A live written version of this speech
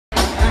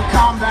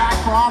come back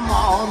from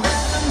home.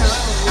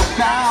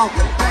 Down,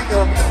 take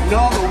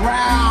another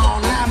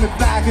round, and me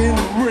back in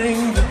the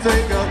ring to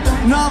take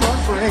another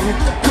swing.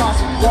 Cause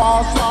the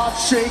wall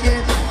starts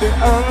shaking, the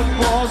earth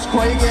was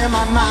quaking,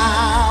 my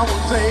mind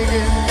was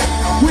aching.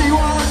 We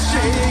were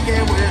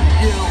shaking with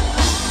you,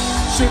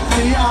 shook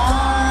me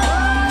all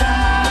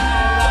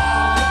night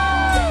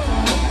long.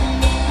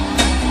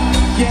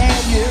 Yeah,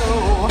 you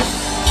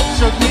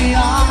shook me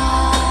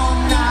all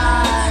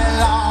night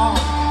long,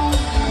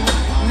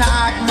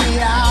 knocked me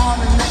out,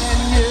 and then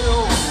you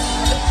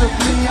took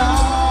me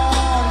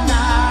all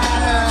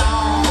night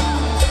long,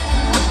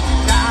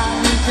 knocked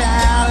me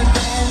down, and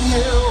then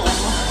you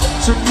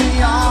took me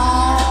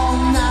all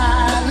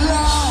night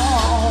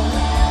long.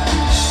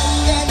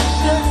 Yeah, you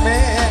shook me.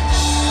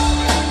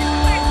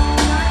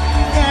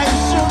 Yeah, you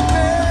shook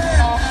me.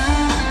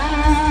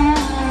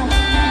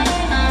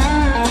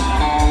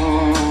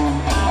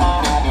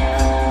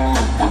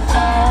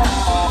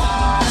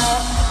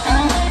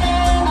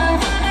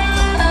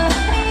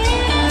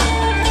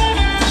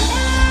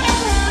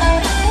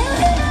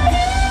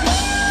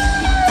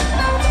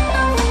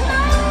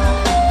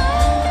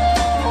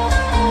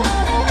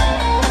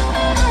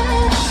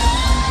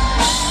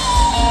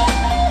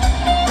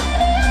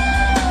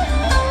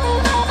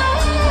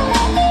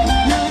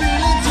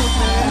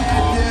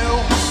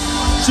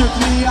 Took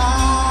me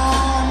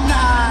all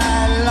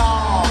night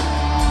long.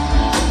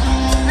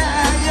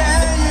 Yeah,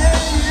 yeah, yeah,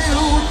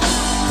 you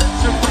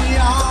took me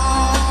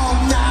all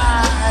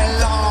night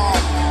long.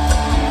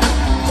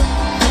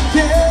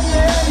 Yeah,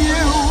 yeah,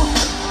 you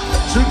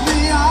took me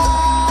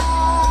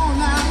all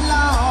night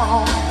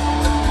long.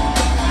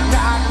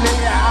 Knocked me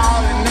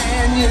out, and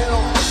then you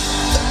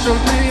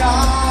took me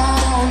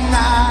all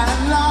night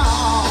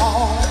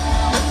long.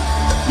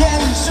 Yeah,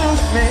 you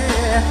shook me.